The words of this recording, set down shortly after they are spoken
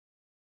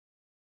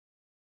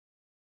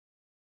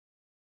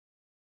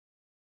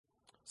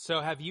So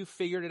have you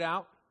figured it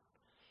out?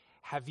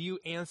 Have you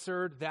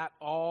answered that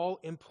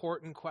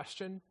all-important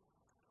question?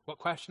 What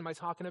question am I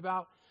talking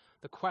about?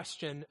 The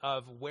question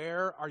of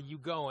where are you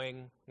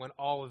going when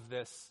all of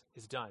this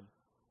is done?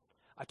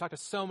 I've talked to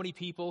so many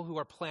people who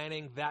are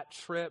planning that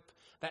trip,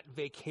 that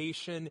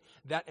vacation,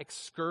 that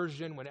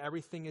excursion when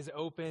everything is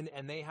open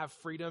and they have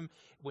freedom.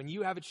 When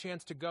you have a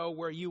chance to go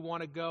where you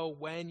want to go,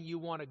 when you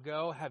want to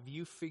go, have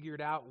you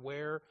figured out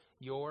where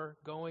you're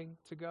going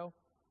to go?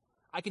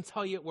 I can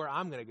tell you where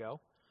I'm going to go.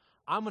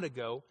 I'm going to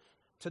go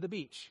to the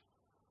beach.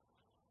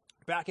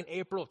 Back in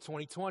April of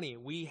 2020,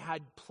 we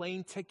had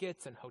plane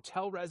tickets and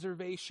hotel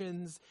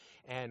reservations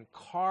and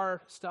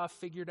car stuff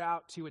figured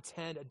out to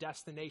attend a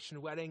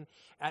destination wedding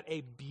at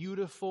a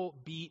beautiful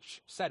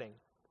beach setting.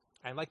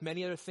 And like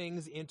many other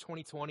things in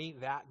 2020,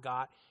 that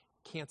got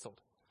canceled.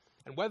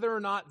 And whether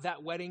or not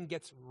that wedding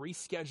gets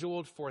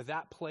rescheduled for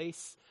that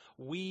place,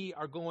 we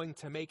are going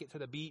to make it to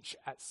the beach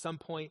at some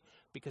point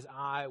because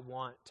I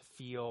want to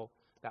feel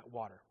that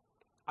water.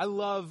 I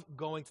love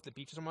going to the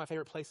beach. It's one of my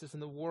favorite places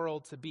in the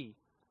world to be.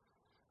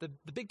 The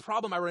big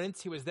problem I run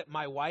into is that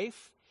my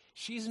wife,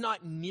 she's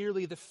not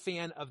nearly the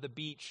fan of the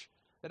beach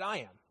that I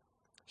am.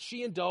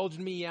 She indulged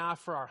me,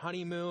 for our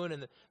honeymoon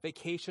and the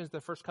vacations the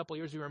first couple of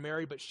years we were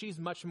married, but she's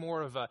much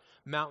more of a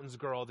mountains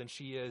girl than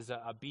she is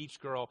a beach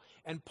girl.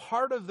 And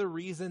part of the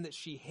reason that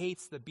she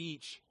hates the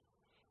beach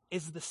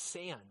is the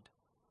sand.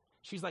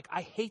 She's like, I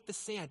hate the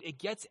sand. It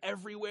gets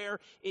everywhere.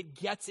 It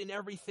gets in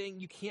everything.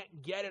 You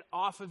can't get it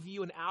off of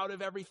you and out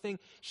of everything.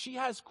 She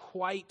has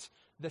quite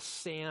the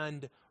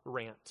sand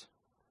rant.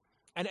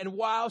 And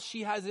while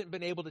she hasn't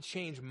been able to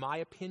change my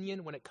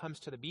opinion when it comes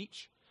to the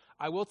beach,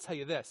 I will tell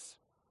you this.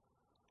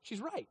 She's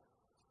right.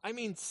 I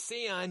mean,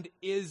 sand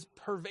is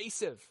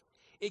pervasive.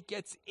 It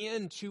gets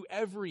into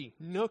every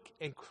nook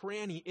and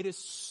cranny. It is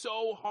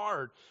so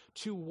hard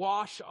to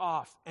wash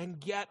off and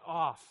get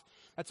off.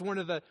 That's one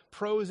of the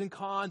pros and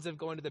cons of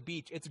going to the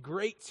beach. It's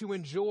great to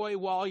enjoy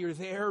while you're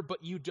there,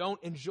 but you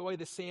don't enjoy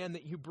the sand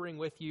that you bring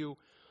with you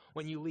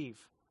when you leave.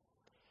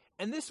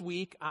 And this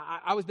week,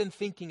 I was been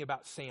thinking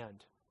about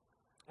sand.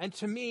 And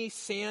to me,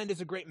 sand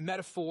is a great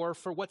metaphor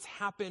for what's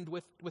happened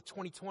with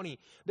 2020.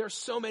 There are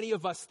so many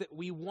of us that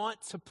we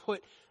want to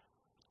put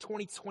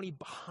 2020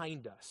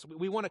 behind us.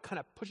 We want to kind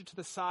of push it to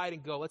the side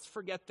and go, let's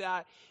forget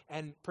that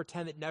and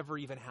pretend it never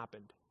even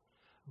happened.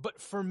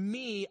 But for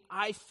me,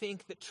 I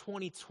think that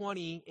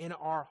 2020 in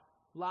our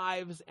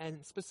lives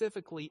and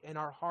specifically in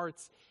our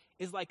hearts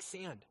is like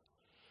sand.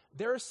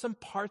 There are some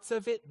parts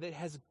of it that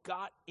has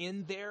got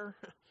in there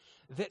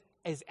that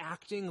is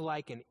acting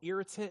like an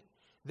irritant,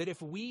 that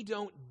if we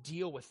don't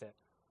deal with it,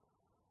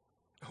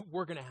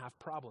 we're going to have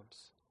problems.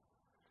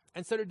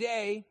 And so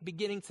today,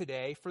 beginning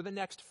today, for the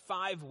next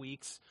 5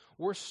 weeks,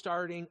 we're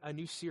starting a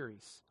new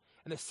series.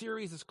 And the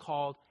series is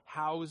called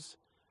How's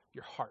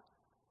Your Heart?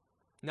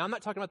 Now, I'm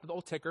not talking about the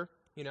old ticker,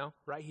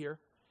 right here.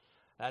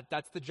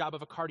 That's the job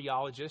of a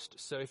cardiologist.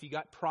 So if you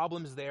got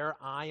problems there,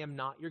 I am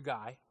not your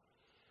guy.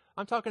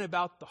 I'm talking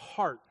about the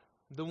heart,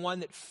 the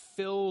one that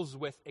fills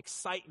with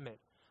excitement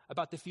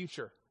about the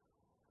future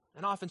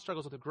and often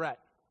struggles with regret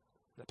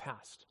in the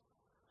past.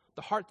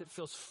 The heart that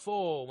feels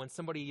full when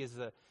somebody is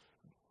a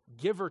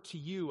giver to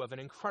you of an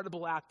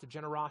incredible act of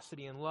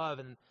generosity and love,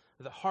 and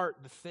the heart,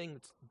 the thing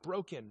that's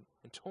broken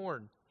and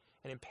torn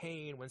and in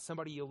pain when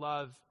somebody you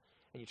love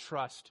and you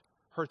trust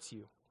hurts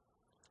you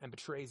and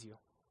betrays you.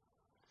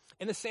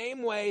 In the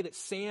same way that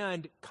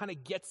sand kind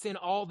of gets in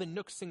all the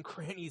nooks and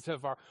crannies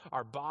of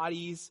our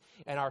bodies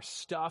and our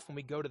stuff when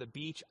we go to the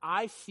beach,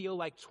 I feel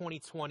like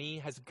 2020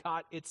 has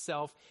got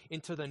itself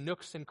into the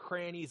nooks and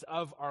crannies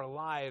of our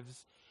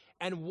lives.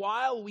 And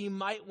while we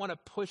might want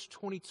to push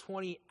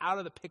 2020 out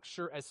of the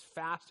picture as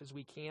fast as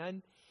we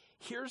can,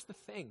 here's the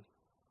thing.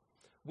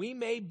 We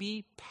may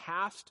be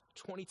past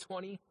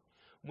 2020.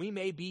 We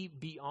may be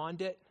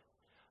beyond it.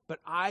 But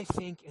I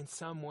think in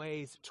some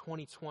ways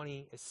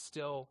 2020 is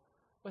still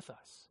with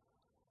us.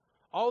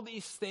 All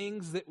these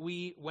things that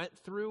we went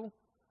through,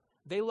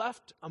 they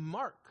left a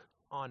mark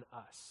on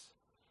us.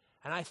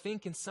 And I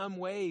think in some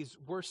ways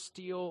we're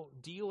still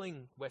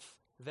dealing with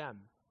them.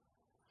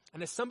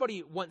 And as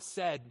somebody once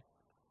said,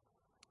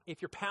 if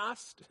your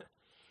past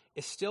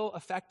is still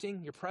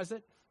affecting your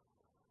present,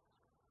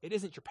 it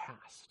isn't your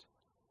past.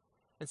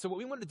 And so what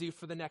we want to do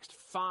for the next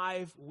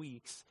 5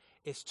 weeks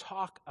is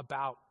talk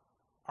about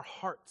our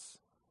hearts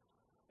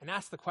and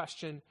ask the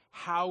question,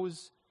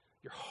 how's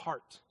your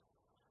heart?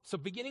 So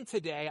beginning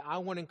today, I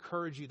want to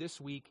encourage you this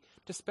week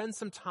to spend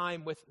some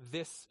time with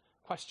this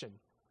question.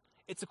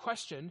 It's a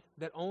question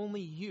that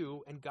only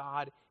you and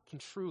God can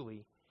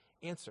truly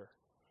answer.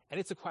 And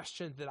it's a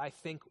question that I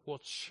think will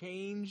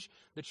change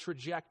the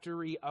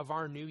trajectory of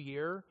our new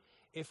year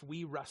if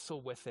we wrestle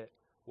with it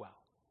well.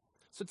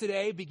 So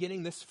today,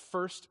 beginning this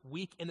first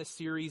week in the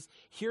series,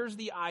 here's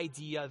the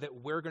idea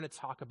that we're going to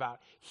talk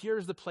about.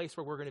 Here's the place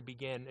where we're going to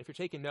begin. If you're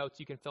taking notes,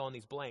 you can fill in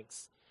these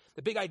blanks.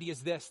 The big idea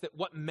is this, that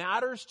what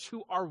matters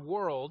to our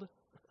world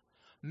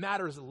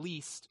matters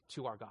least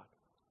to our God.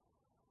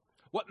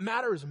 What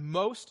matters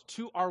most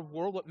to our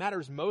world, what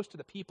matters most to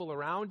the people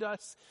around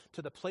us,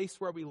 to the place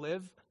where we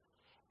live,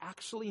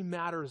 actually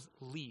matters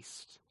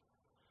least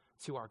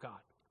to our God.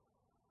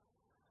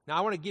 Now,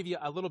 I want to give you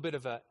a little bit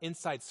of an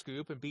inside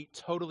scoop and be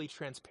totally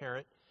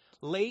transparent.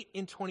 Late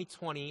in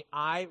 2020,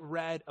 I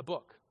read a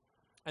book,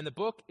 and the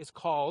book is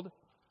called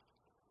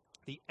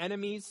The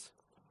Enemies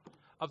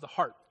of the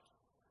Heart.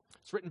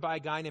 It's written by a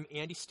guy named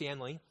Andy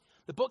Stanley.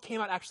 The book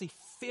came out actually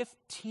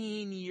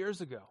 15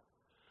 years ago,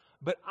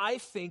 but I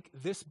think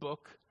this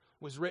book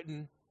was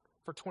written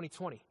for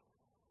 2020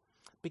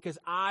 because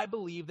I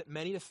believe that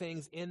many of the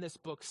things in this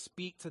book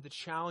speak to the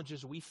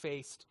challenges we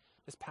faced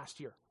this past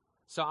year.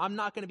 So I'm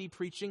not going to be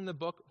preaching the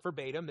book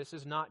verbatim. This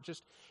is not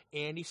just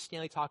Andy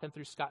Stanley talking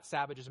through Scott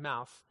Savage's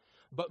mouth,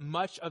 but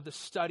much of the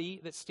study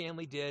that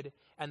Stanley did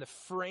and the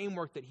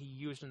framework that he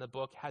used in the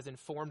book has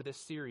informed this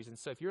series. And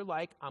so if you're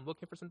like, I'm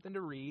looking for something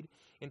to read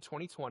in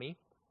 2020,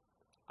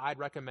 I'd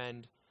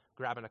recommend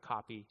grabbing a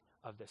copy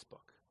of this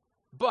book.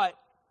 But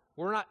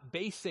we're not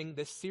basing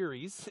this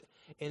series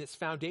and its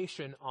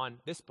foundation on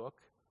this book.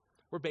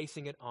 We're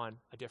basing it on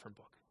a different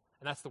book,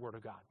 and that's the Word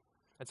of God.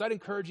 And so I'd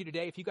encourage you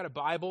today, if you've got a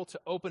Bible, to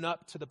open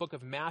up to the book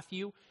of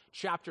Matthew,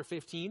 chapter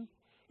 15.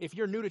 If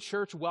you're new to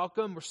church,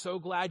 welcome. We're so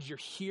glad you're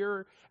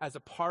here as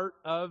a part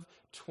of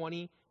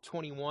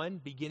 2021,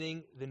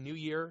 beginning the new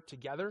year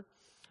together.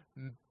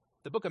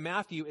 The book of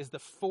Matthew is the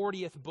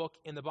 40th book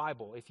in the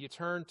Bible. If you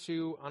turn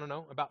to,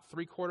 about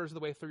 3/4 of the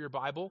way through your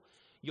Bible,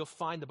 you'll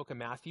find the book of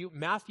Matthew.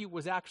 Matthew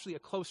was actually a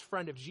close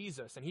friend of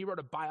Jesus, and he wrote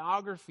a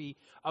biography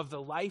of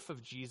the life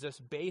of Jesus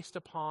based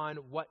upon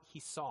what he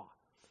saw.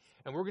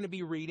 And we're going to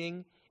be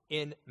reading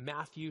in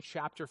Matthew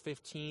chapter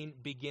 15,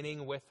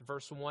 beginning with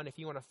verse 1. If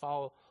you want to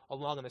follow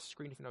along on the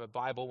screen, if you don't have a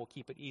Bible, we'll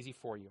keep it easy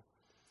for you.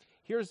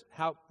 Here's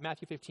how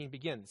Matthew 15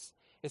 begins.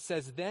 It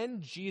says,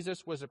 "Then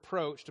Jesus was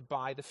approached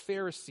by the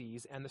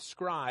Pharisees and the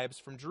scribes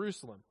from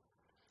Jerusalem,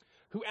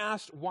 who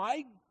asked,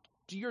 'Why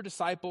do your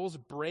disciples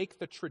break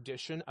the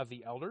tradition of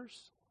the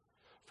elders?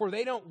 For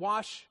they don't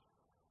wash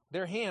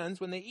their hands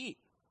when they eat.'"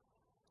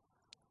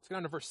 Let's go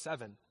down to verse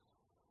 7.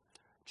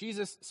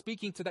 Jesus,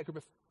 speaking to that group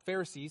of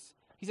Pharisees,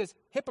 he says,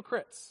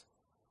 "Hypocrites,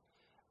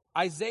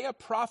 Isaiah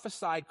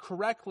prophesied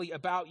correctly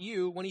about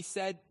you when he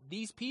said,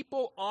 'These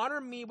people honor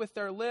me with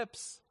their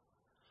lips,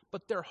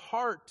 but their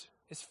heart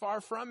is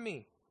far from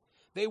me.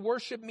 They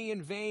worship me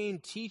in vain,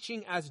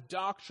 teaching as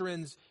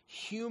doctrines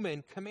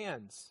human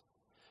commands.'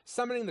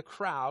 Summoning the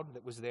crowd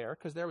that was there,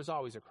 because there was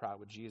always a crowd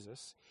with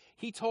Jesus,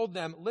 he told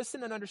them,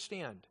 'Listen and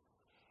understand.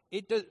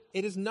 It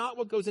is not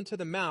what goes into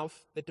the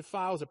mouth that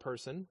defiles a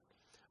person,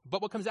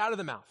 but what comes out of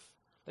the mouth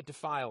that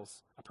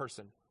defiles a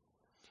person.'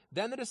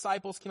 Then the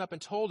disciples came up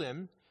and told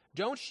him,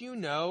 'Don't you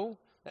know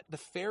that the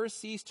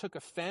Pharisees took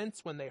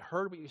offense when they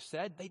heard what you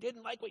said?' They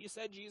didn't like what you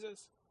said,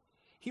 Jesus."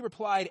 He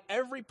replied,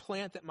 "Every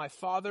plant that my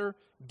Father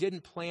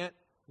didn't plant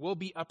will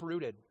be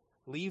uprooted.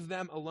 Leave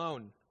them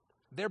alone.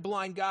 They're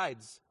blind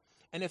guides.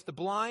 And if the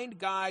blind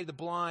guide the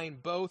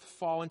blind, both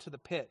fall into the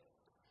pit."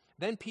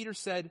 Then Peter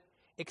said,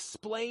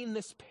 "Explain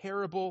this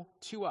parable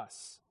to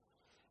us."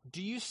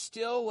 "Do you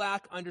still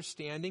lack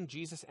understanding?"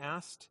 Jesus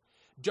asked.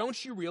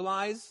 "Don't you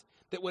realize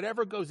that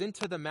whatever goes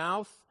into the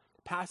mouth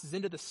passes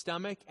into the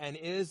stomach and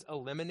is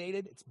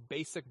eliminated?" It's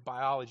basic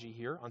biology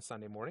here on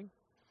Sunday morning.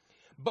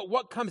 "But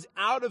what comes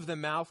out of the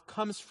mouth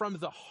comes from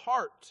the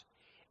heart,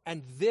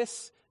 and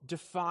this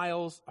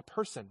defiles a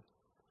person.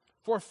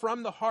 For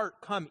from the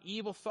heart come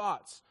evil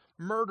thoughts,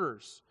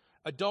 murders,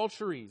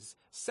 adulteries,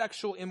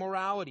 sexual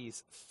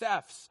immoralities,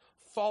 thefts,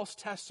 false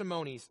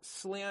testimonies,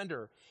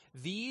 slander.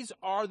 These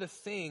are the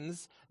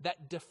things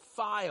that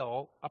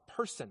defile a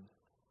person.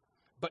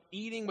 But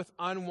eating with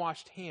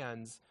unwashed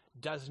hands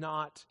does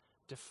not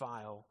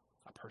defile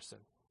a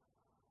person."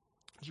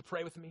 Would you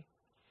pray with me?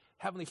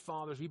 Heavenly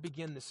Father, as we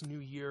begin this new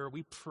year,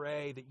 we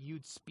pray that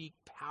you'd speak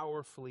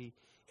powerfully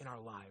in our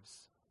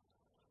lives.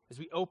 As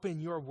we open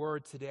your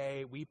word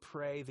today, we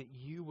pray that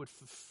you would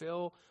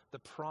fulfill the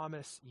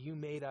promise you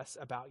made us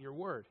about your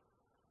word,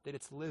 that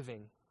it's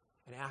living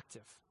and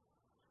active,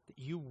 that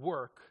you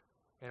work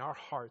in our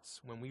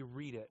hearts when we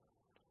read it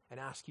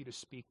and ask you to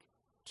speak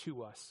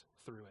to us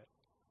through it.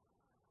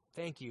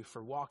 Thank you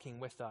for walking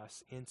with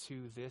us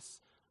into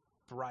this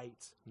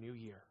bright new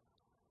year.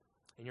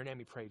 In your name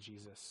we pray,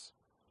 Jesus.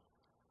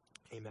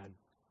 Amen.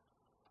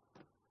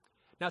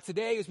 Now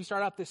today, as we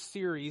start out this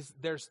series,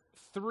 there's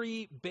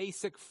 3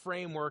 basic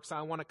frameworks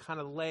I want to kind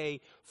of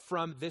lay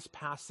from this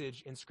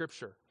passage in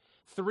Scripture.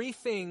 3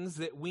 things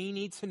that we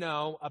need to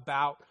know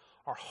about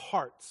our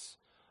hearts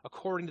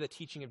according to the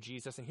teaching of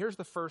Jesus. And here's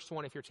the first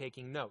one if you're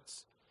taking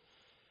notes.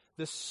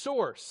 The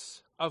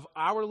source of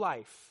our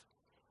life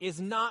is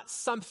not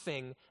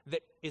something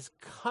that is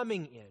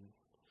coming in.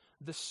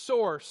 The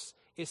source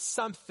is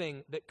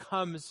something that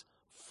comes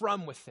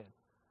from within.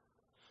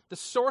 The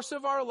source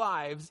of our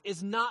lives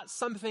is not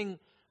something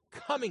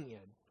coming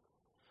in.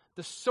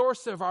 The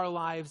source of our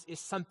lives is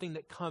something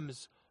that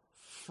comes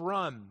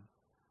from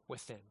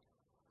within.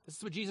 This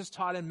is what Jesus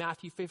taught in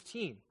Matthew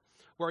 15,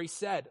 where he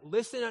said,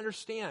 "Listen and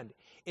understand.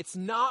 It's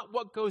not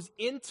what goes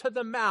into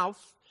the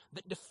mouth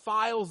that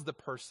defiles the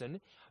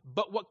person,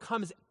 but what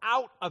comes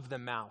out of the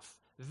mouth,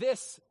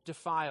 this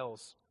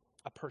defiles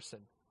a person.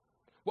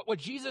 What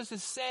Jesus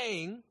is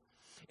saying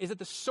is that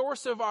the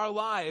source of our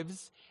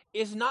lives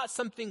is not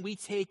something we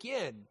take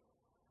in.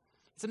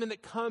 It's something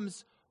that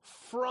comes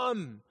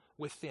from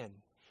within.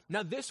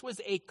 Now, this was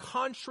a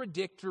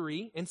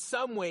contradictory, in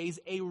some ways,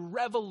 a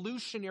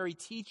revolutionary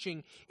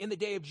teaching in the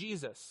day of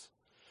Jesus.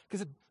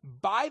 Because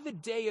by the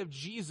day of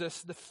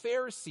Jesus, the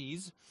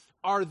Pharisees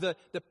are the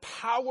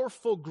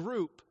powerful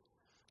group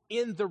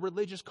in the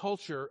religious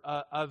culture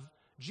of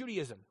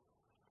Judaism.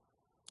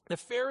 The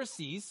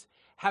Pharisees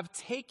have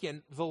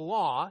taken the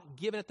law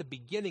given at the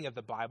beginning of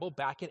the Bible,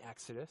 back in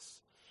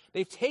Exodus.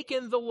 They've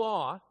taken the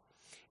law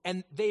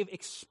and they've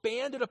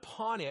expanded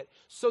upon it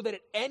so that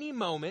at any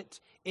moment,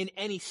 in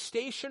any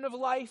station of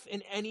life,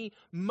 in any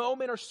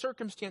moment or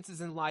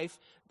circumstances in life,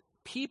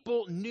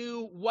 people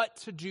knew what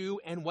to do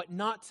and what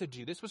not to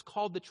do. This was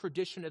called the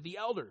tradition of the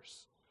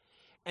elders.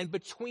 And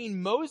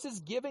between Moses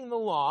giving the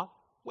law,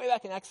 way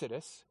back in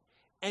Exodus,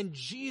 and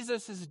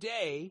Jesus'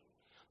 day,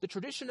 the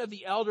tradition of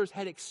the elders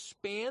had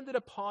expanded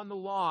upon the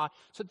law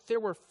so that there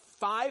were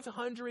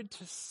 500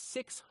 to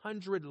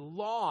 600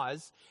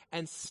 laws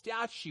and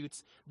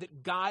statutes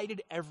that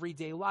guided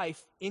everyday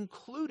life,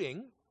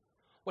 including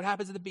what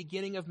happens at the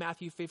beginning of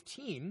Matthew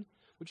 15,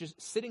 which is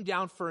sitting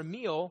down for a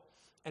meal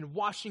and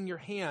washing your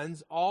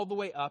hands all the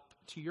way up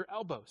to your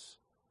elbows.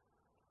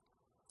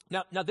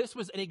 Now this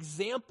was an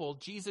example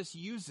Jesus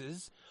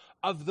uses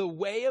of the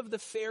way of the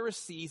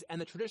Pharisees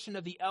and the tradition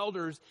of the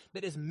elders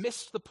that has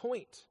missed the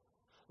point.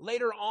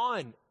 Later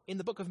on in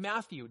the book of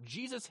Matthew,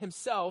 Jesus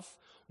himself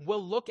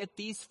will look at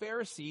these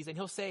Pharisees and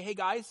he'll say, hey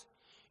guys,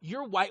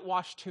 you're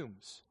whitewashed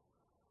tombs.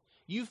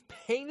 You've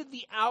painted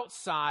the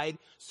outside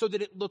so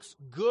that it looks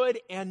good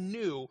and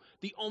new.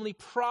 The only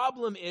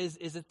problem is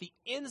that the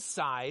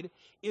inside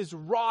is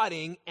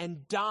rotting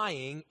and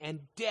dying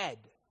and dead.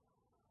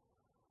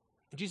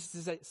 And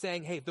Jesus is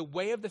saying, hey, the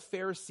way of the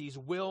Pharisees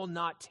will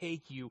not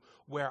take you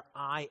where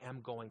I am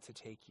going to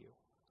take you.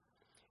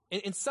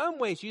 In some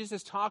ways, Jesus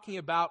is talking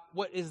about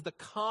what is the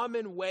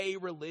common way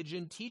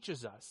religion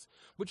teaches us,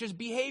 which is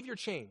behavior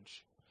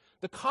change.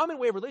 The common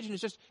way of religion is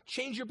just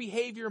change your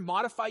behavior,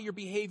 modify your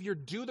behavior,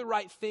 do the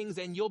right things,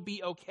 and you'll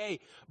be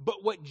okay.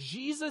 But what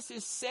Jesus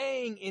is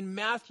saying in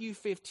Matthew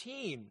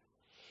 15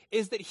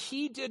 is that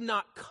he did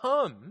not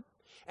come,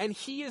 and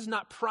he is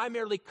not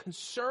primarily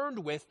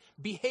concerned with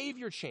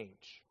behavior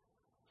change.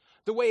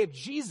 The way of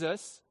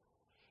Jesus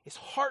is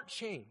heart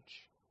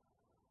change.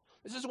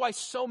 This is why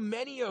so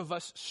many of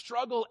us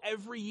struggle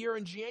every year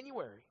in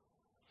January.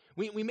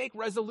 We make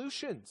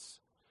resolutions.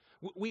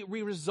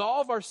 We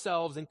resolve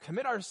ourselves and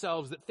commit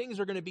ourselves that things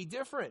are going to be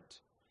different.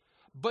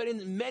 But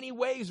in many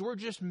ways, we're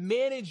just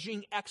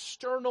managing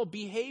external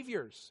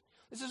behaviors.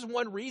 This is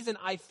one reason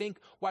I think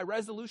why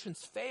resolutions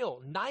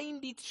fail.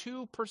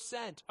 92%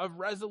 of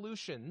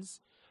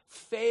resolutions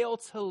fail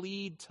to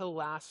lead to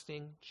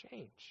lasting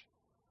change.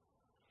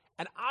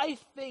 And I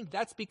think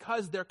that's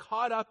because they're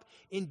caught up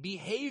in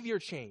behavior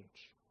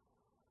change,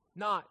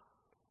 not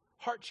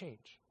heart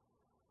change.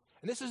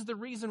 And this is the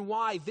reason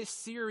why this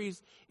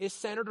series is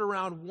centered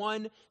around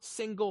one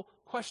single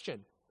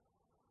question.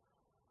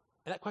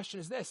 And that question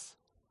is this: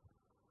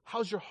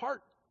 how's your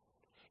heart?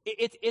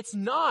 It's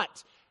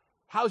not,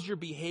 how's your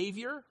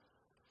behavior?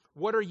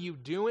 What are you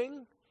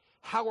doing?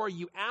 How are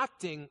you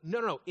acting?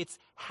 No. It's,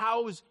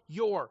 how's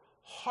your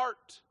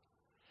heart?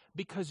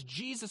 Because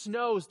Jesus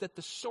knows that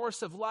the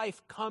source of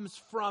life comes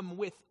from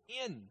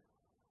within.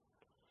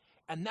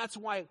 And that's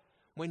why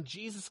when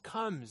Jesus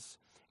comes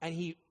and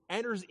he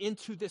enters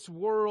into this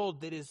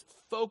world that is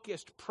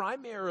focused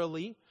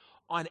primarily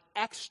on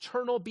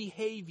external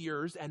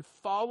behaviors and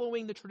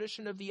following the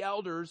tradition of the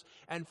elders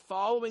and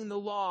following the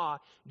law,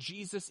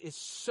 Jesus is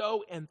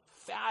so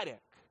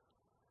emphatic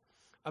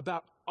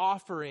about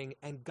offering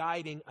and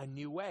guiding a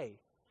new way.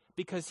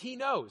 Because he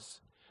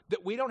knows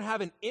that we don't have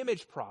an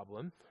image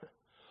problem.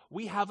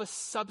 We have a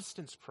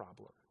substance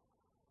problem.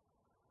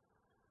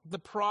 The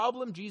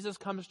problem Jesus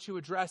comes to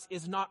address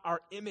is not our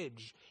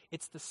image.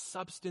 It's the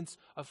substance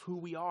of who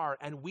we are.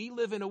 And we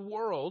live in a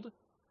world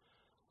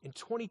in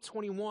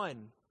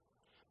 2021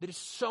 that is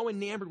so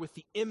enamored with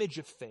the image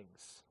of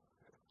things.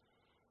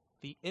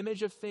 The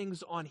image of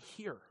things on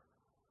here.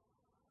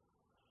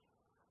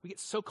 We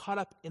get so caught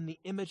up in the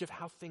image of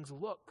how things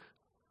look.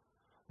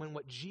 When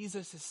what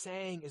Jesus is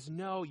saying is,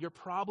 no, your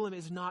problem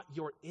is not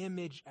your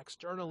image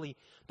externally.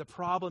 The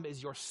problem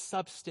is your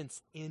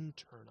substance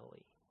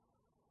internally.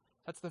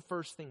 That's the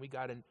first thing we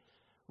got to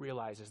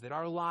realize, is that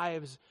our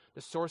lives,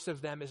 the source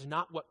of them is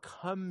not what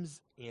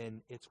comes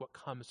in, it's what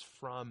comes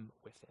from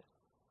within.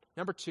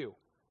 Number two,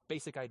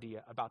 basic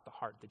idea about the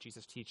heart that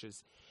Jesus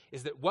teaches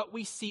is that what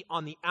we see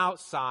on the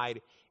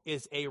outside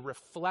is a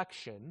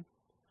reflection,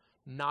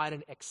 not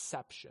an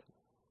exception.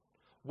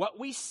 What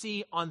we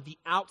see on the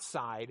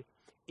outside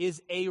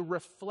is a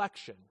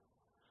reflection,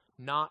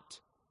 not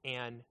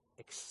an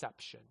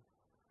exception.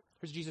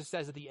 Here's what Jesus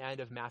says at the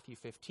end of Matthew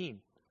 15.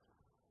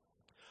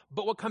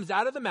 But what comes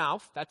out of the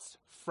mouth, that's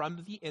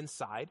from the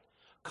inside,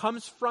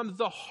 comes from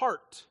the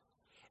heart,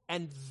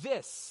 and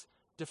this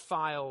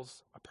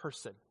defiles a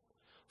person.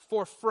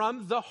 For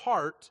from the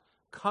heart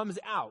comes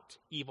out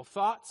evil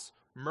thoughts,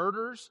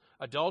 murders,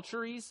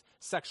 adulteries,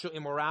 sexual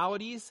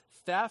immoralities,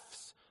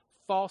 thefts,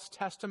 false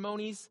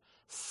testimonies,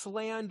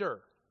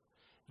 slander.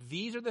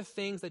 These are the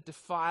things that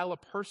defile a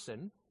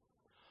person,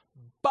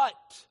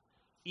 but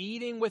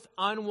eating with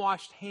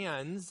unwashed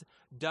hands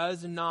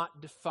does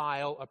not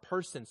defile a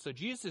person. So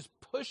Jesus is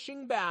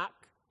pushing back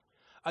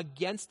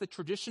against the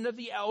tradition of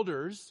the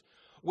elders,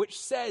 which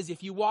says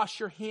if you wash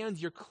your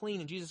hands, you're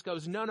clean. And Jesus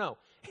goes, no,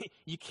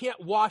 you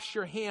can't wash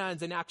your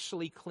hands and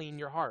actually clean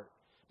your heart.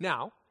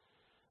 Now,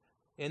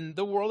 in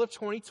the world of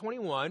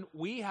 2021,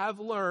 we have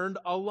learned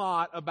a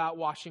lot about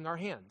washing our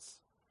hands.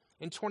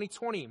 In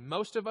 2020,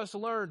 most of us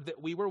learned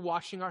that we were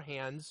washing our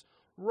hands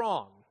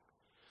wrong.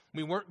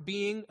 We weren't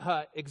being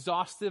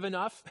exhaustive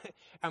enough,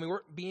 and we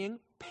weren't being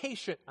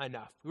patient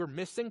enough. We were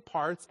missing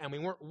parts, and we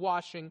weren't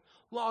washing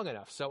long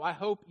enough. So I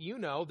hope you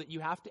know that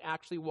you have to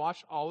actually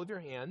wash all of your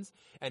hands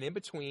and in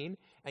between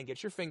and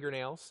get your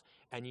fingernails,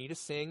 and you need to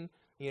sing,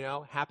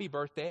 happy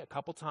birthday a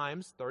couple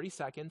times, 30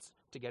 seconds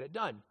to get it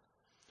done.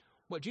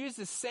 What Jesus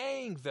is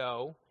saying,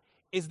 though,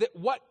 is that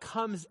what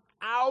comes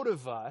out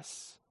of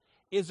us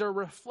is a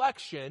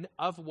reflection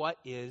of what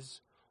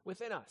is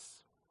within us.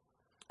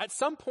 At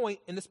some point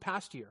in this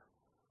past year,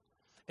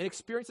 an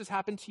experience has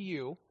happened to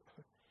you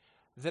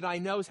that I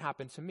know has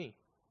happened to me.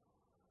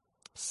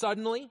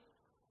 Suddenly,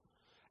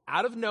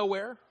 out of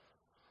nowhere,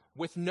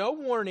 with no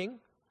warning,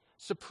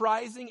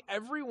 surprising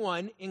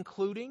everyone,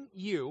 including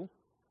you,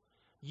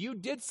 you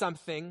did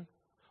something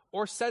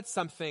or said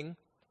something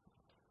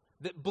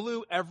that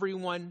blew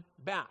everyone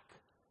back.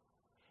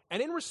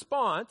 And in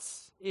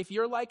response, if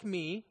you're like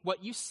me,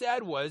 what you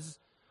said was,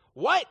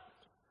 "What?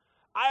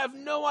 I have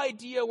no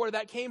idea where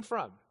that came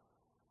from."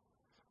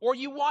 Or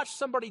you watched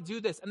somebody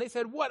do this and they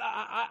said, "What?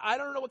 I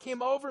don't know what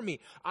came over me.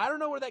 I don't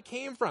know where that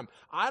came from.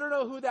 I don't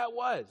know who that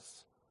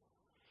was."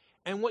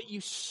 And what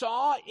you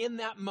saw in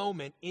that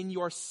moment in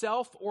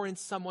yourself or in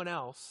someone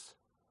else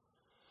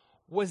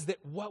was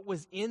that what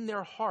was in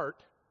their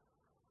heart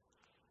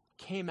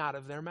came out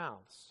of their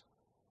mouths.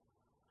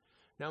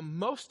 Now,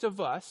 most of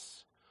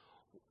us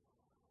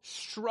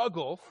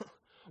struggle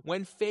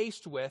when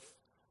faced with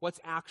what's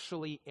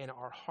actually in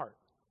our heart.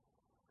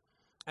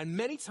 And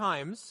many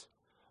times,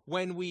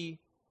 when we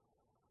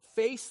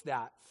face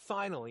that,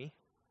 finally,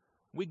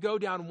 we go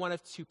down one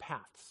of two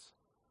paths.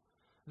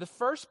 The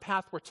first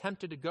path we're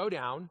tempted to go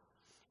down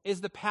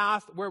is the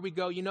path where we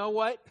go, you know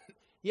what?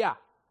 Yeah,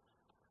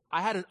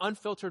 I had an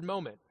unfiltered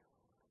moment.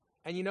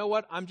 And you know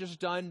what? I'm just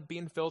done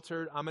being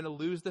filtered. I'm going to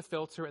lose the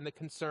filter and the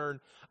concern.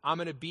 I'm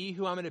going to be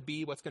who I'm going to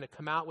be, what's going to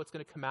come out,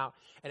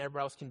 and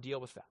everybody else can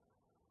deal with that.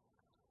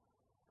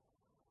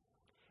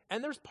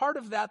 And there's part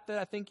of that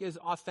I think is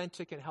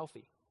authentic and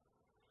healthy.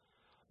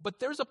 But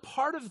there's a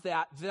part of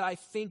that I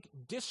think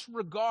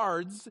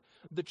disregards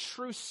the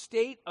true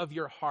state of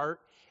your heart.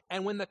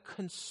 And when the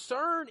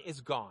concern is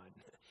gone,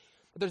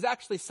 there's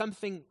actually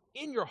something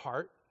in your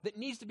heart that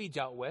needs to be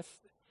dealt with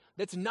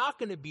that's not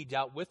going to be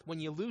dealt with when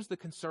you lose the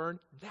concern.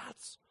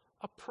 That's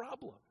a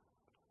problem.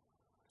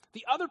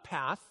 The other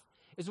path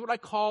is what I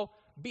call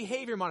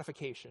behavior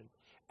modification.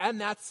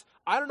 And that's,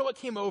 I don't know what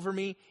came over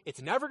me.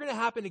 It's never going to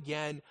happen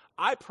again.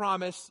 I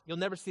promise you'll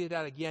never see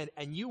that again.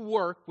 And you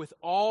work with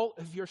all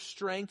of your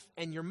strength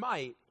and your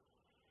might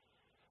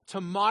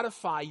to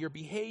modify your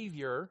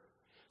behavior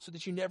so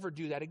that you never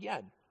do that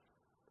again.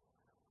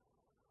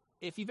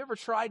 If you've ever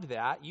tried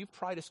that, you've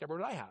probably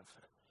discovered what I have,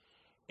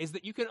 is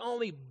that you can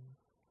only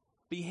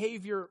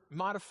behavior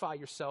modify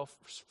yourself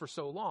for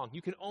so long.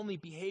 You can only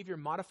behavior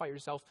modify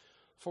yourself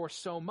for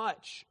so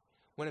much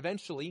when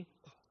eventually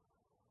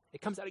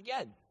it comes out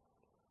again.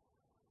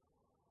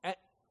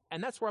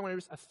 And that's where I want to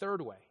use a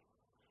third way.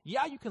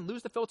 Yeah, you can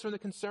lose the filter and the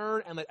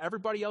concern and let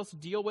everybody else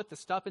deal with the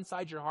stuff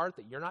inside your heart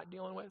that you're not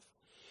dealing with.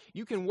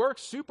 You can work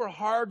super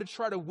hard to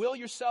try to will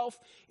yourself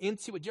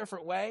into a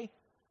different way.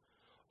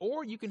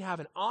 Or you can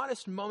have an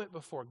honest moment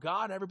before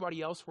God and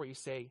everybody else where you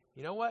say,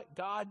 you know what,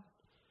 God,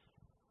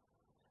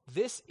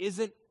 this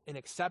isn't an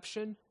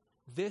exception.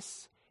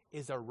 This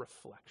is a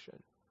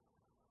reflection.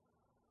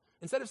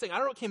 Instead of saying, I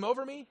don't know what came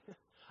over me.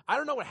 I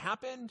don't know what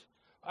happened.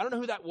 I don't know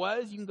who that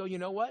was. You can go, you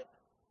know what?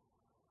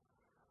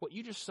 What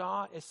you just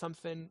saw is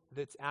something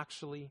that's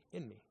actually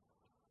in me.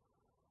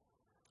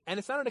 And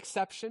it's not an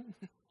exception.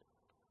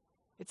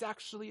 It's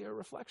actually a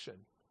reflection.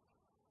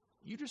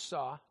 You just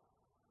saw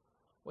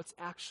what's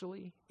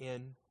actually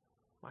in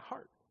my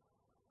heart.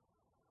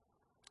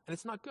 And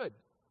it's not good.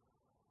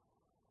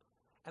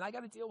 And I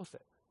got to deal with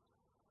it.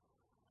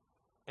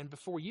 And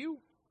before you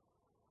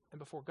and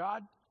before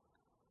God,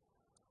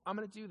 I'm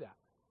going to do that.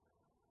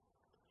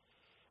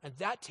 And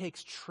that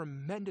takes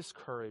tremendous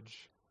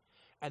courage,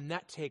 and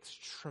that takes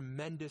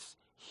tremendous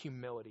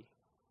humility.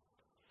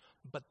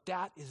 But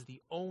that is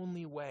the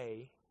only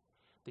way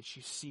that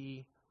you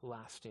see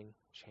lasting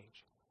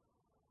change.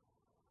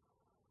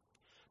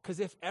 Because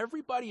if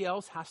everybody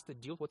else has to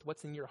deal with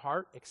what's in your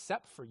heart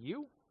except for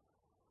you,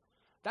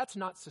 that's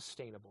not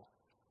sustainable.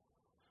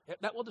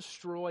 That will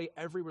destroy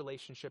every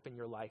relationship in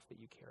your life that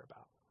you care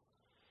about.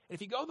 And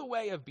if you go the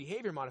way of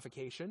behavior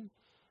modification,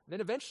 then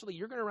eventually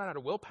you're going to run out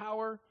of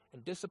willpower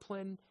and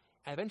discipline,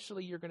 and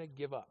eventually you're going to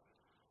give up.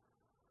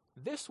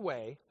 This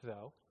way,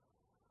 though,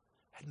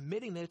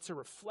 admitting that it's a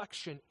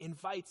reflection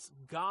invites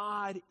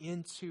God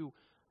into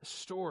the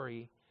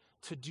story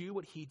to do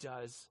what he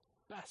does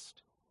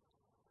best.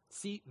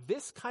 See,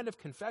 this kind of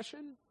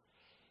confession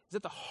is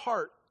at the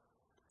heart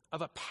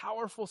of a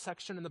powerful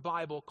section in the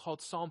Bible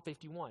called Psalm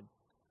 51.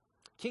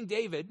 King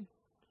David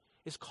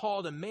is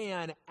called a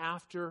man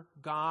after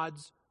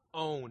God's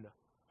own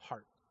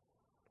heart.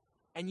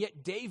 And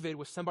yet David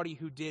was somebody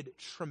who did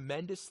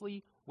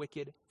tremendously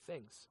wicked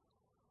things.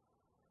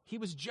 He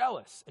was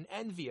jealous and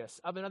envious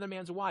of another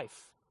man's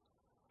wife.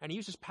 And he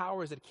used his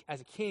power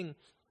as a king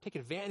to take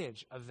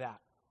advantage of that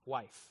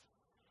wife.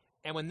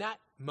 And when that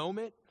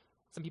moment,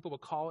 some people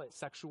would call it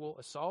sexual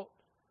assault,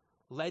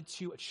 led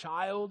to a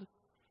child,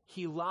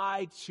 he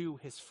lied to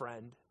his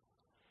friend,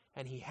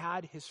 and he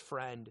had his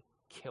friend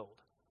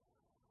killed.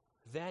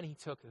 Then he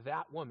took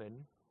that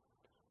woman,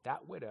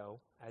 that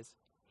widow, as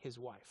his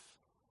wife.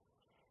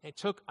 And it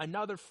took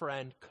another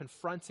friend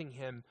confronting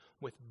him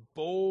with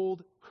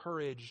bold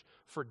courage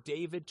for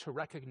David to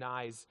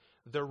recognize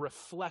the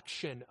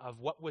reflection of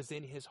what was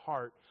in his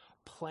heart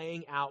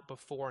playing out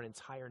before an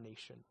entire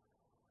nation.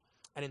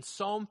 And in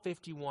Psalm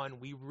 51,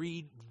 we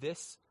read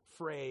this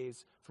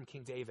phrase from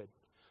King David,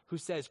 who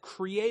says,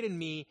 "Create in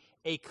me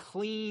a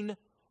clean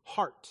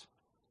heart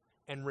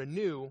and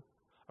renew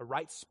a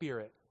right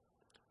spirit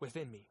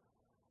within me."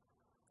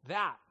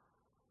 That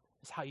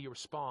is how you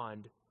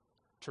respond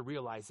to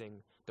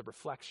realizing the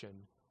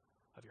reflection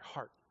of your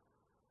heart.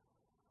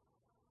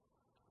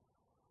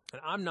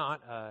 And I'm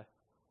not an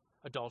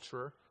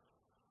adulterer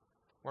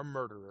or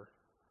murderer,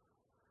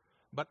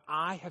 but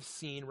I have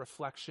seen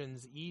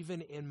reflections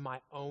even in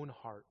my own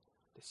heart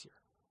this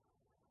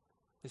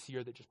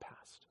year that just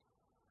passed.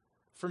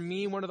 For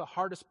me, one of the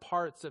hardest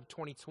parts of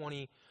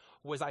 2020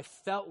 was I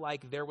felt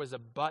like there was a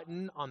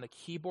button on the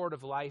keyboard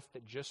of life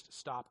that just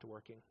stopped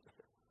working.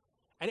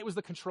 And it was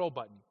the control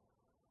button.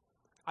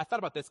 I thought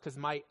about this because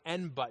my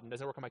N button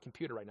doesn't work on my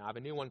computer right now. I have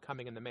a new one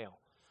coming in the mail.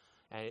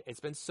 And it's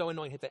been so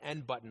annoying to hit the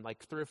N button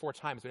like 3 or 4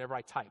 times whenever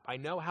I type. I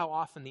know how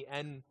often the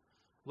N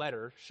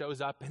letter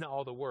shows up in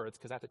all the words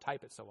because I have to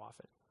type it so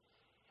often.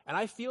 And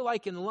I feel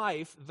like in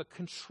life, the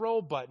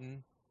control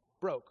button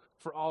broke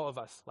for all of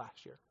us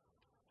last year.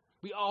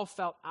 We all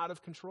felt out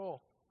of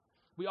control.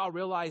 We all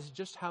realized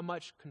just how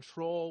much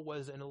control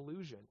was an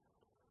illusion.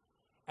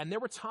 And there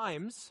were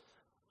times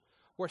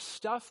where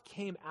stuff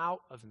came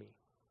out of me.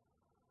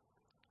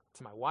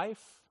 To my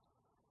wife,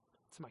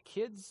 to my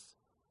kids.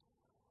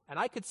 And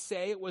I could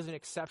say it was an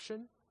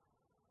exception,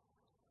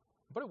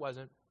 but it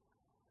wasn't.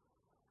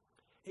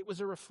 It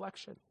was a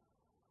reflection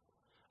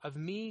of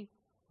me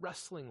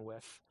wrestling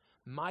with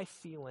my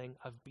feeling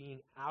of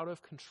being out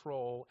of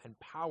control and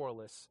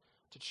powerless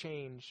to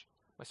change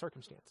my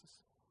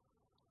circumstances.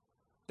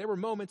 There were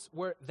moments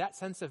where that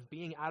sense of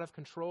being out of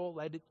control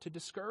led to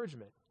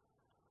discouragement,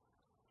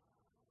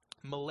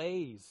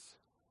 malaise,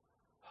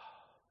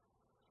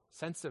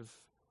 sense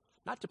of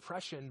not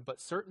depression, but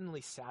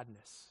certainly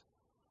sadness.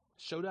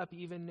 Showed up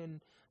even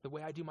in the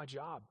way I do my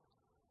job.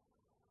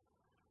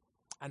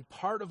 And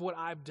part of what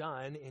I've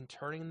done in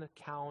turning the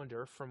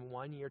calendar from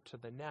one year to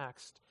the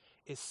next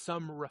is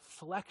some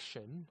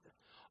reflection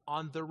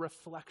on the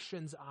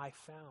reflections I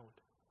found.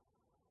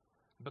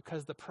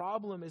 Because the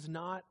problem is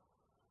not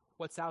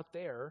what's out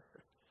there.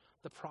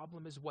 The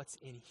problem is what's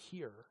in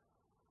here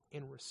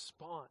in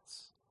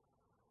response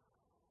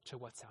to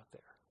what's out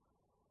there.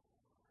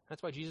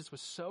 That's why Jesus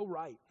was so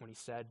right when he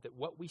said that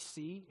what we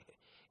see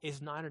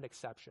is not an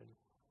exception.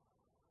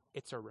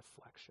 It's a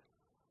reflection.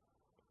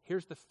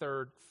 Here's the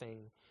third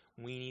thing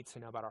we need to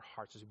know about our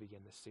hearts as we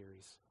begin this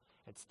series.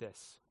 It's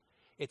this.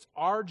 It's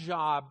our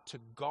job to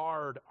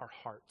guard our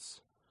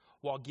hearts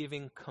while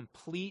giving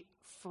complete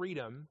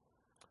freedom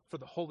for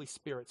the Holy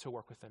Spirit to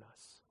work within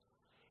us.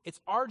 It's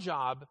our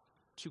job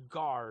to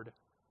guard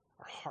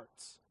our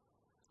hearts.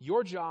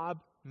 Your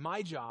job,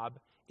 my job,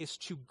 is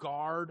to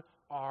guard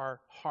our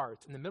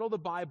hearts. In the middle of the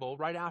Bible,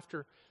 right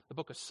after the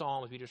book of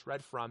Psalms we just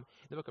read from,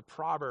 in the book of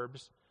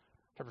Proverbs,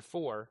 chapter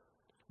 4,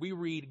 we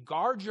read,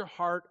 "Guard your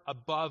heart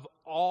above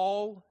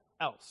all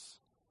else,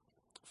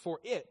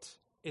 for it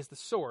is the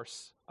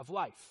source of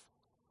life."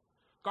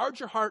 Guard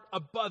your heart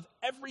above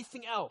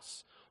everything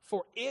else,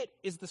 for it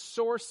is the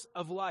source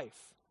of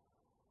life.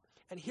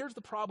 And here's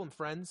the problem,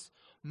 friends.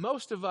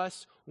 Most of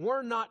us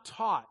were not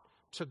taught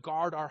to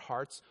guard our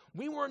hearts.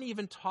 We weren't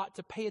even taught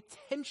to pay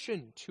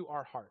attention to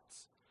our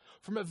hearts.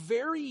 From a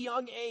very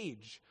young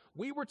age,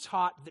 we were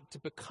taught that to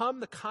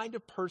become the kind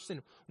of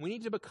person we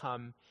need to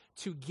become,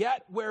 to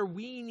get where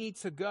we need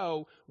to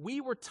go, we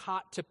were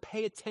taught to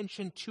pay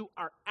attention to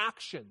our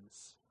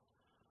actions,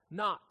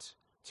 not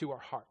to our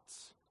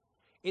hearts.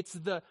 It's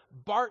the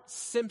Bart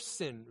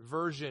Simpson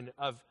version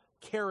of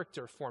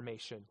character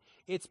formation.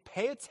 It's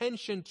pay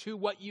attention to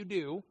what you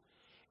do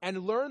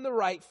and learn the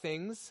right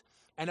things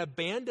and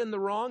abandon the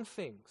wrong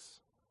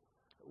things.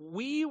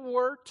 We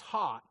were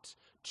taught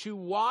to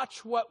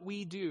watch what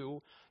we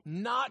do,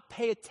 not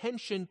pay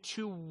attention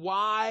to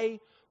why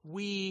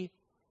we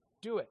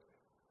do it.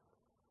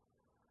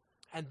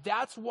 And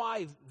that's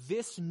why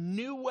this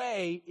new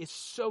way is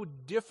so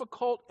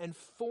difficult and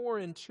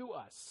foreign to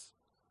us.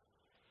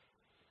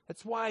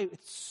 That's why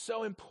it's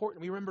so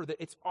important we remember that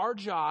it's our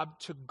job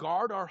to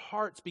guard our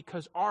hearts,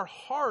 because our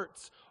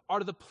hearts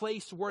are the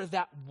place where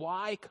that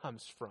why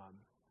comes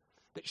from,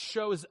 that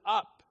shows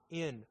up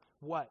in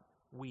what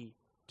we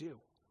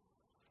do.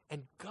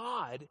 And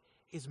God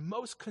is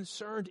most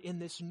concerned in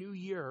this new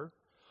year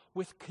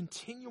with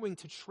continuing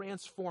to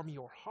transform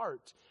your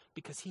heart,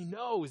 because he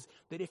knows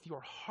that if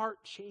your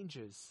heart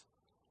changes,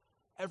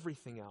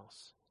 everything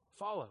else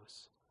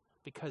follows,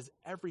 because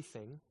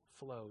everything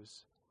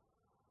flows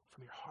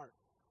from your heart.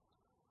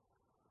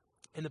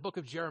 In the book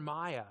of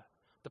Jeremiah,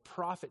 the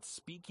prophet,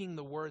 speaking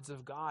the words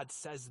of God,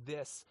 says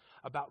this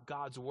about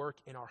God's work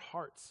in our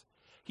hearts.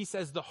 He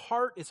says, "The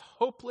heart is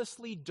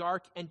hopelessly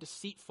dark and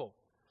deceitful,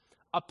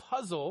 a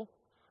puzzle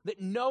that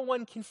no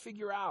one can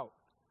figure out.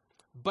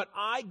 But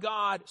I,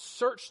 God,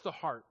 search the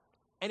heart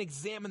and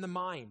examine the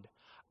mind.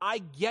 I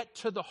get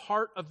to the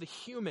heart of the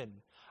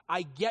human.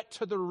 I get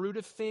to the root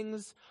of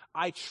things.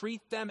 I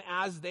treat them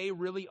as they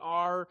really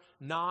are,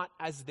 not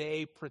as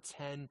they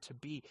pretend to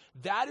be."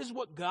 That is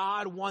what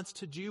God wants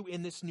to do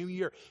in this new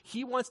year.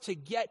 He wants to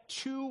get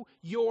to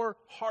your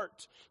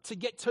heart, to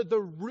get to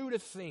the root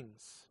of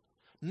things.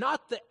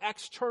 Not the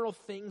external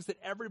things that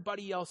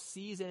everybody else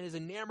sees and is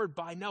enamored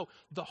by. No,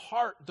 the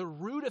heart, the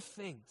root of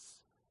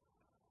things.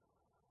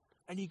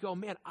 And you go,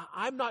 man,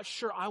 I'm not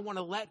sure I want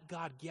to let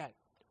God get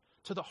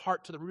to the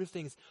heart, to the root of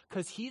things,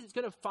 because he's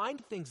going to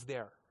find things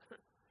there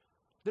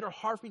that are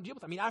hard for me to deal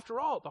with. I mean, after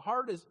all, the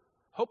heart is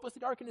hopelessly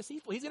dark and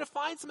deceitful. He's going to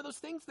find some of those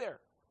things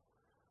there.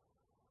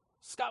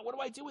 Scott, what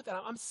do I do with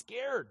that? I'm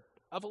scared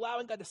of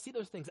allowing God to see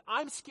those things.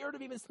 I'm scared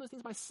of even seeing those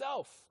things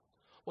myself.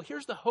 Well,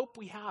 here's the hope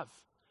we have.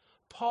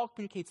 Paul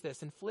communicates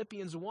this in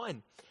Philippians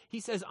 1. He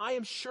says, "I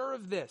am sure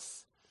of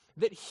this,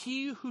 that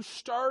he who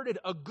started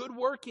a good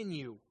work in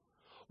you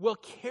will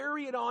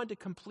carry it on to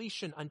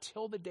completion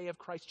until the day of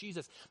Christ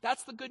Jesus."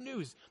 That's the good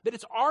news, that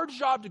it's our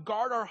job to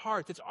guard our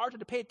hearts. It's our job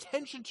to pay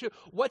attention to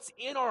what's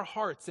in our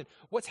hearts and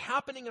what's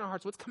happening in our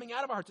hearts, what's coming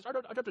out of our hearts. It's our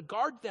job to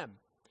guard them.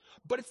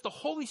 But it's the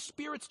Holy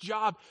Spirit's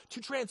job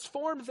to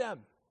transform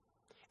them.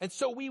 And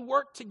so we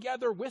work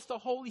together with the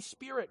Holy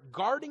Spirit,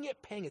 guarding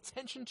it, paying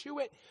attention to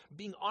it,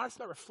 being honest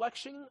about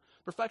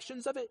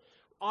reflections of it,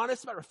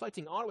 honest about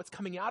reflecting on what's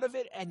coming out of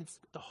it, and it's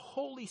the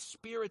Holy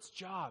Spirit's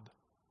job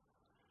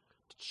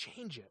to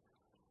change it.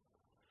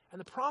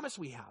 And the promise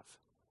we have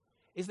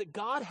is that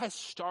God has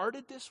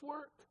started this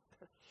work,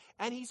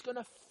 and he's going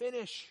to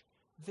finish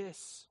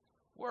this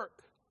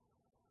work.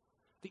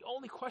 The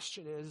only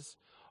question is,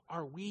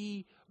 are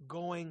we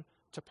going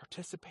to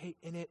participate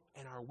in it,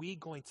 and are we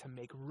going to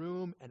make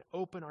room and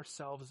open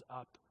ourselves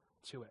up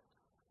to it?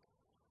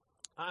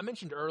 I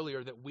mentioned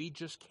earlier that we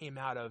just came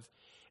out of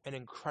an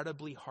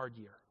incredibly hard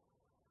year.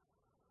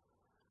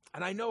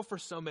 And I know for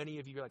so many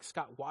of you, you're like,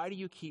 Scott, why do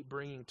you keep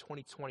bringing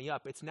 2020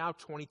 up? It's now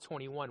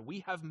 2021.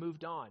 We have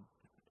moved on.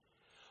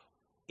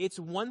 It's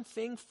one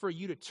thing for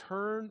you to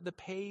turn the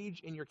page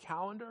in your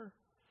calendar.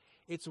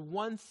 It's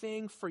one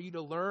thing for you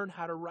to learn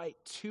how to write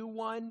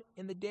 2-1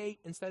 in the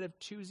date instead of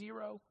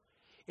 2-0.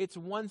 It's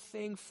one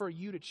thing for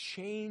you to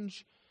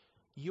change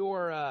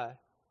your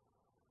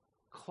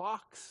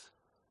clocks.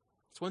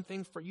 It's one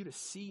thing for you to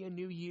see a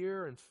new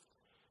year and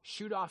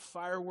shoot off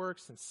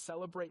fireworks and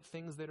celebrate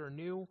things that are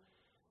new.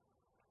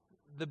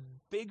 The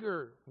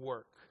bigger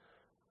work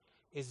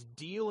is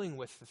dealing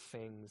with the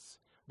things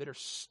that are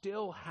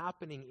still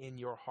happening in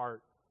your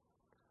heart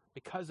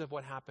because of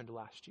what happened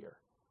last year.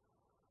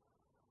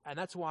 And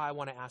that's why I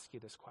want to ask you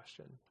this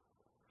question.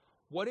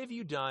 What have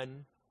you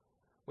done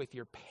with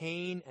your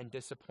pain and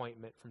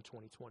disappointment from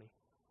 2020?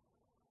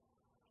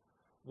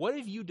 What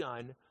have you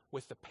done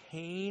with the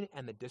pain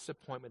and the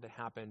disappointment that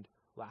happened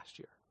last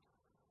year?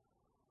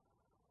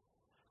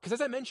 Because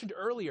as I mentioned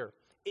earlier,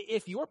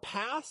 if your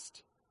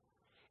past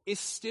is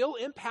still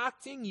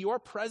impacting your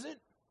present,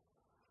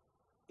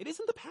 it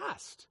isn't the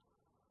past.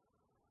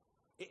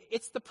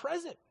 It's the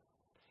present.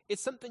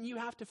 It's something you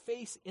have to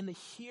face in the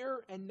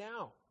here and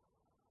now.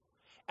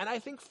 And I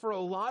think for a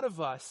lot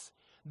of us,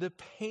 the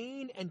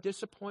pain and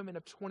disappointment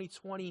of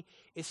 2020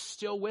 is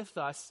still with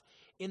us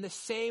in the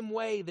same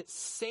way that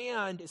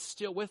sand is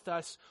still with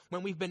us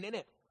when we've been in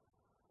it.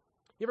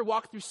 You ever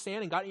walked through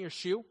sand and got in your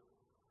shoe?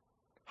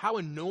 How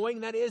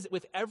annoying that is.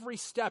 With every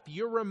step,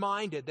 you're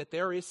reminded that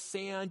there is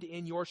sand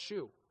in your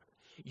shoe.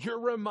 You're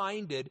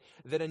reminded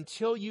that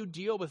until you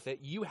deal with it,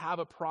 you have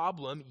a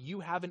problem, you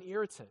have an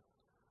irritant.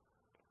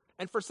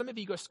 And for some of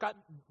you, you go, Scott,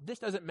 this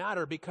doesn't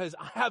matter because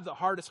I have the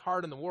hardest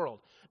heart in the world.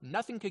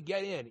 Nothing could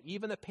get in,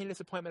 even the pain and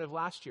disappointment of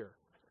last year.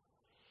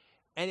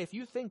 And if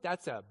you think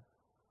that's a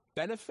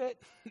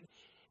benefit,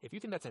 if you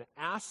think that's an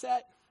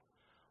asset,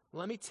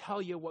 let me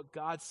tell you what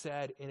God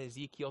said in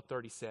Ezekiel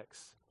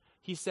 36.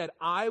 He said,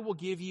 I will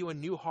give you a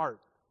new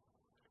heart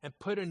and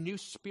put a new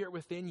spirit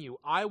within you.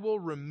 I will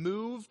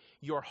remove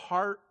your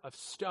heart of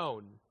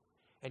stone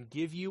and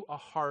give you a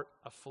heart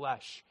of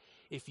flesh.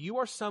 If you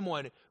are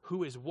someone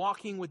who is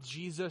walking with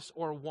Jesus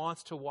or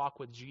wants to walk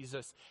with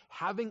Jesus,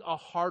 having a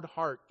hard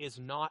heart is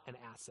not an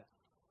asset.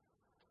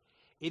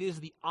 It is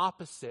the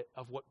opposite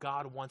of what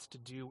God wants to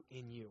do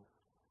in you.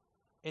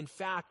 In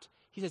fact,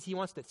 he says he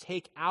wants to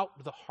take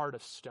out the heart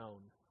of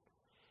stone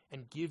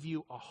and give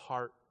you a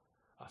heart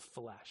of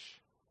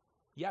flesh.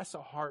 Yes,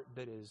 a heart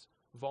that is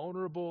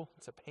vulnerable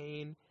to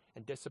pain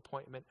and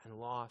disappointment and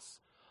loss,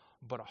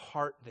 but a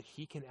heart that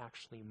he can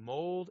actually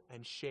mold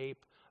and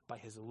shape by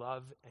his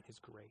love and his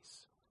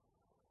grace.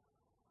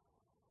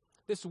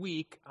 This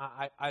week,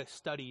 I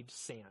studied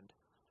sand,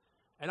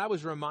 and I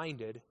was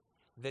reminded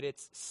that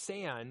it's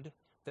sand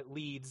that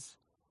leads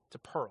to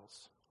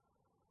pearls.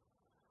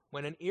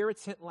 When an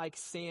irritant like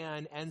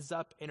sand ends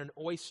up in an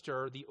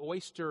oyster, the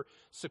oyster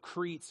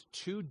secretes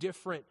two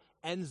different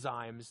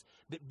enzymes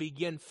that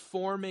begin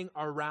forming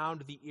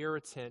around the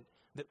irritant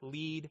that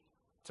lead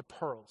to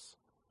pearls.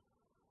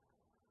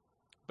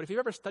 But if you've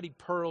ever studied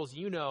pearls,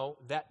 you know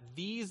that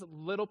these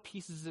little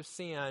pieces of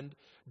sand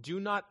do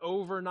not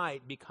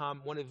overnight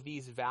become one of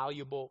these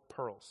valuable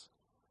pearls.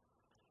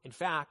 In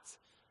fact,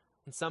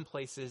 in some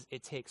places,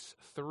 it takes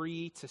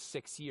 3 to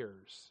 6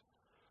 years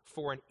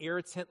for an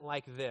irritant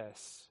like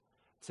this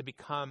to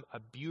become a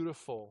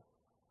beautiful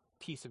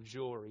piece of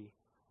jewelry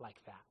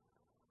like that.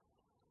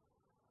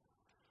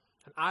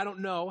 And I don't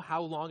know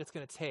how long it's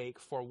going to take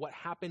for what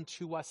happened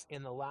to us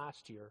in the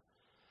last year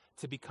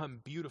to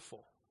become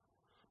beautiful.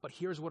 But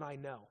here's what I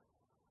know.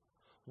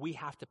 We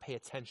have to pay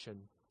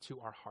attention to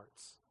our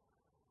hearts.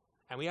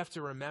 And we have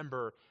to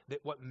remember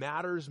that what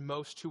matters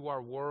most to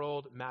our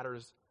world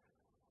matters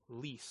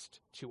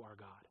least to our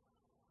God.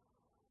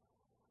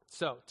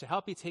 So, to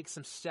help you take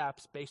some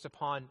steps based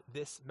upon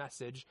this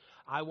message,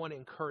 I want to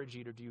encourage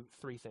you to do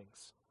 3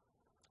 things.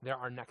 There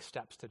are next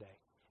steps today.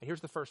 And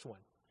here's the first one.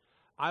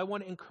 I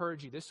want to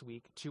encourage you this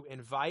week to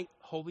invite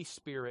Holy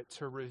Spirit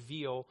to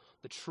reveal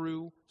the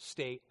true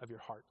state of your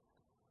heart.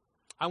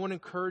 I want to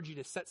encourage you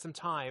to set some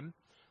time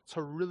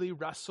to really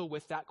wrestle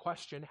with that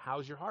question,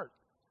 how's your heart?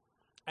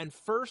 And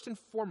first and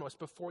foremost,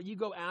 before you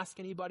go ask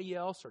anybody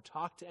else or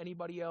talk to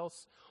anybody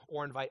else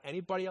or invite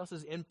anybody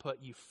else's input,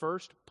 you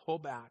first pull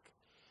back,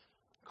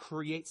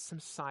 create some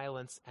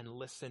silence, and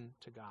listen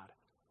to God.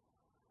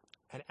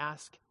 And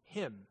ask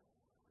him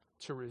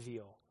to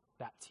reveal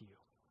that to you.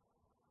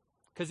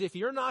 Because if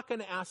you're not going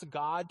to ask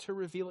God to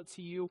reveal it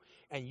to you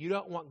and you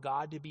don't want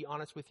God to be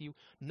honest with you,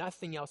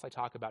 nothing else I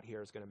talk about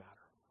here is going to matter.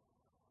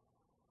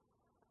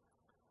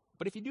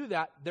 But if you do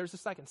that, there's a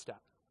second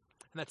step.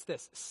 And that's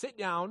this. Sit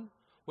down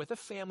with a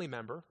family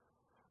member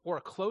or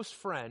a close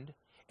friend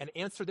and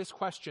answer this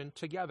question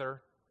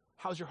together.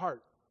 How's your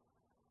heart?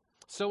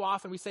 So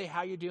often we say,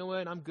 how you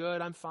doing? I'm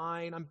good. I'm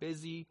fine. I'm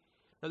busy.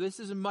 Now, this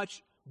is a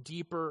much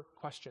deeper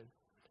question,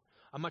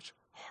 a much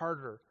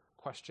harder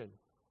question.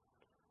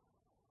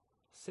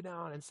 Sit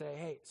down and say,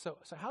 hey, so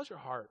how's your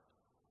heart?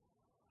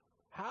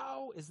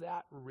 How is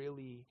that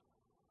really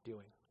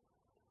doing?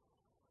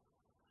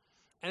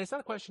 And it's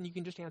not a question you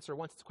can just answer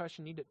once. It's a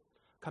question you need to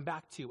come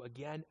back to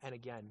again and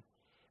again.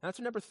 And that's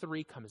where number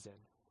 3 comes in.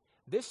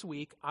 This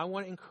week, I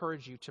want to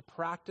encourage you to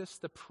practice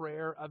the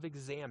prayer of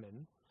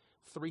examine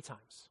 3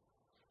 times.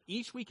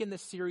 Each week in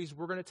this series,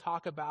 we're going to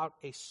talk about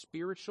a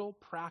spiritual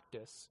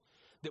practice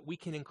that we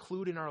can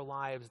include in our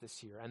lives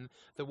this year. And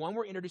the one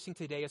we're introducing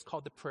today is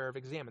called the prayer of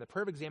examine. The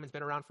prayer of examine has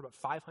been around for about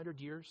 500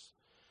 years.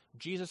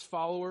 Jesus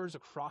followers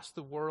across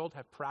the world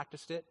have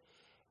practiced it.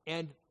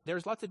 And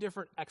there's lots of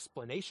different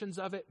explanations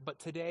of it, but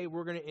today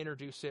we're going to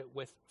introduce it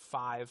with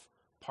 5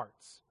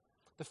 parts.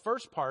 The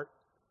first part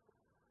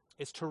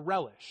is to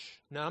relish.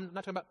 Now, I'm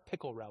not talking about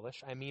pickle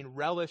relish. I mean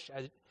relish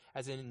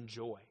as in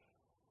enjoy.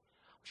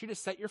 I want you to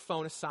set your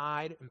phone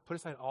aside and put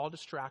aside all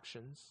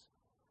distractions.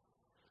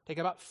 Take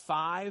about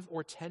 5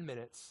 or 10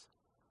 minutes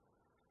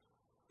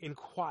in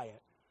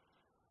quiet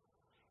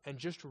and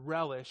just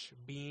relish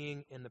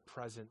being in the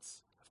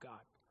presence of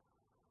God.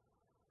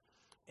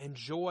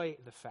 Enjoy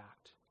the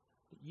fact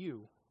that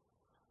you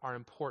are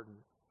important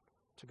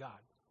to God.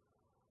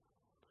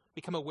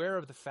 Become aware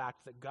of the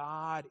fact that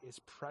God is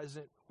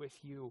present with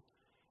you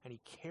and he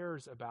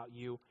cares about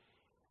you,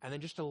 and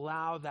then just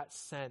allow that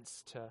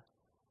sense to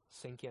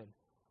sink in.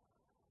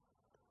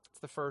 It's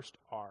the first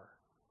R.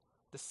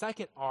 The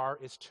second R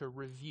is to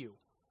review.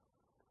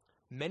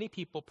 Many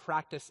people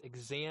practice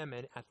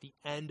examine at the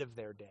end of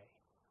their day.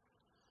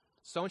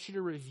 So I want you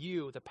to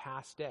review the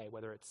past day,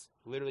 whether it's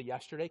literally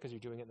yesterday because you're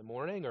doing it in the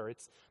morning, or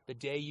it's the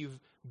day you've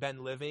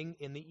been living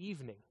in the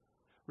evening.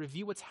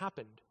 Review what's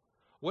happened.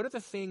 What are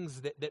the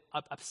things that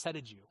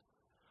upsetted you?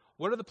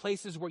 What are the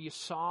places where you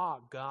saw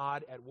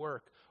God at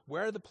work?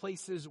 Where are the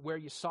places where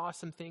you saw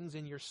some things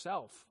in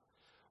yourself?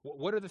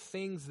 What are the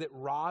things that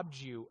robbed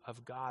you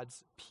of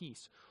God's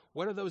peace?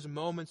 What are those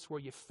moments where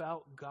you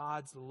felt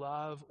God's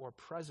love or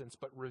presence?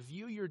 But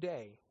review your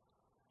day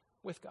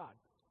with God.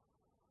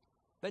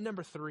 Then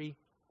number 3,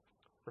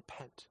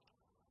 repent.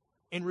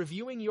 In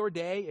reviewing your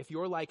day, if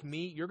you're like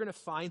me, you're going to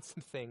find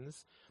some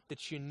things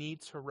that you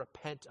need to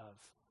repent of.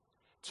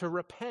 To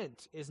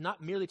repent is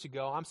not merely to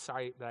go, I'm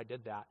sorry that I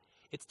did that.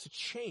 It's to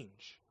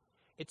change.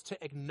 It's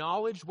to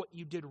acknowledge what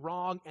you did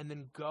wrong and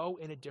then go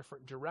in a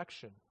different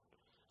direction.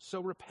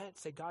 So repent.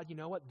 Say, God, you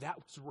know what? That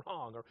was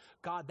wrong. Or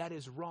God, that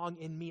is wrong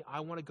in me.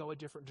 I want to go a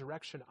different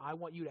direction. I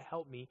want you to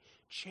help me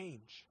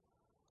change.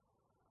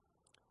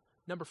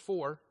 Number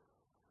 4,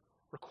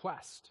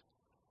 request.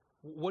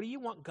 What do you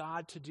want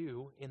God to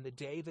do in the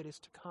day that is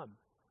to come?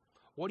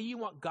 What do you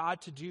want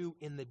God to do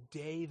in the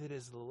day that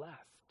is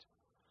left?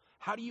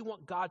 How do you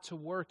want God to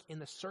work in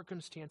the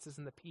circumstances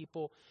and the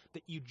people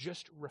that you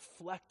just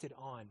reflected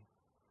on?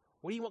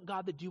 What do you want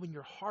God to do in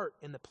your heart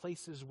in the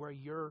places where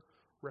you're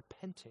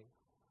repenting?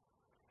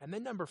 And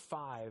then number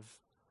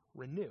 5,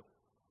 renew.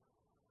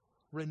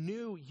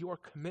 Renew your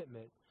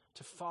commitment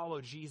to follow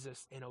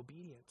Jesus in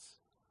obedience.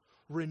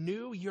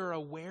 Renew your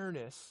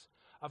awareness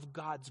of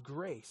God's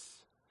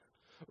grace.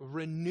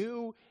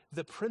 Renew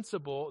the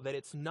principle that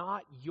it's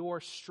not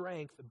your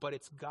strength, but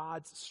it's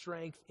God's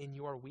strength in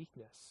your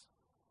weakness.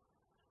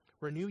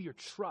 Renew your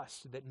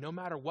trust that no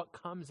matter what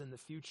comes in the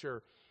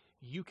future,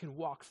 you can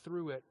walk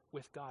through it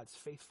with God's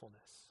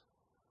faithfulness.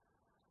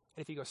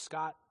 And if you go,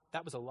 Scott,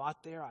 that was a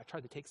lot there. I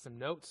tried to take some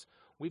notes.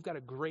 We've got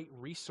a great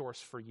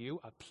resource for you,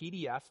 a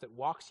PDF that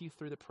walks you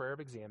through the prayer of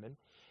examine,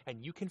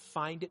 and you can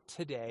find it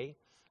today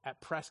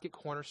at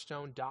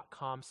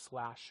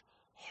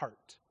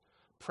prescottcornerstone.com/heart.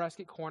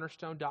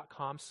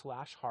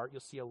 prescottcornerstone.com/heart.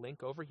 You'll see a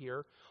link over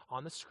here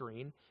on the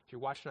screen. If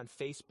you're watching on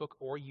Facebook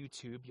or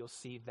YouTube, you'll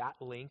see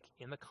that link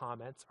in the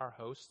comments. Our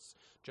hosts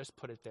just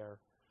put it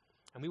there.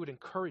 And we would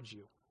encourage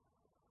you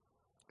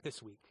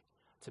this week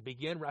to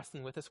begin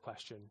wrestling with this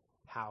question: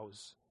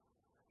 how's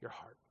your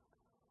heart?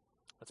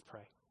 Let's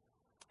pray.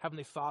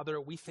 Heavenly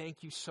Father, we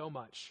thank you so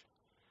much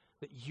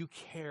that you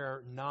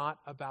care not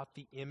about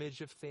the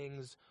image of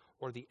things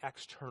or the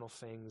external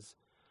things,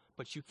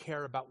 but you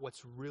care about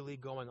what's really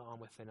going on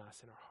within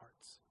us in our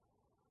hearts.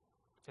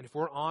 And if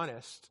we're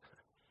honest,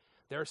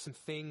 there are some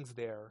things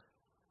there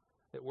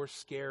that we're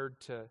scared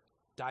to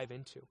dive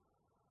into.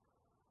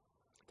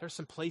 There's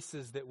some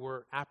places that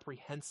we're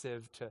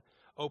apprehensive to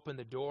open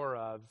the door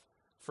of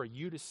for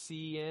you to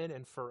see in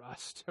and for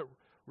us to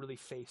really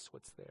face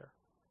what's there.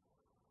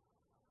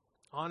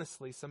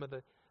 Honestly, some of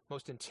the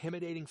most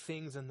intimidating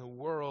things in the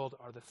world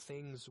are the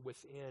things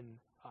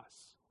within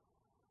us.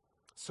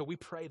 So we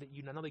pray that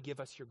you not only give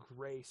us your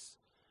grace,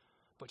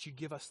 but you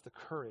give us the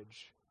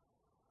courage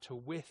to,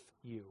 with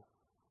you,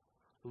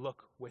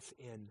 look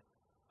within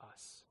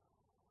us.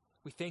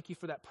 We thank you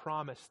for that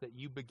promise that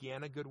you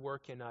began a good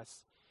work in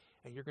us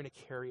and you're going to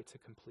carry it to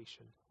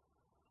completion.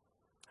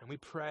 And we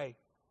pray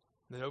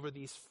that over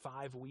these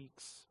 5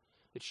 weeks,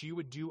 that you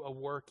would do a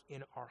work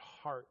in our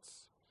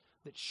hearts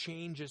that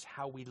changes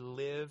how we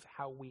live,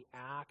 how we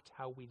act,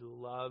 how we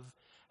love,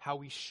 how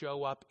we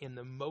show up in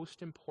the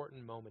most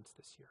important moments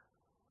this year.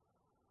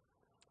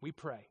 We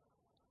pray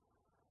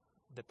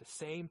that the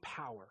same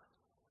power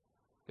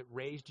that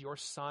raised your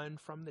Son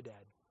from the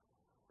dead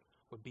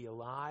would be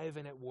alive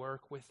and at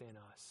work within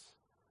us,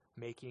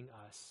 making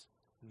us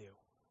new.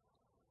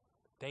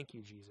 Thank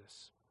you,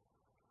 Jesus,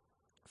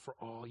 for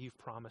all you've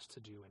promised to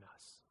do in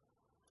us.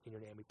 In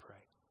your name we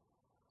pray.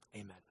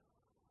 Amen.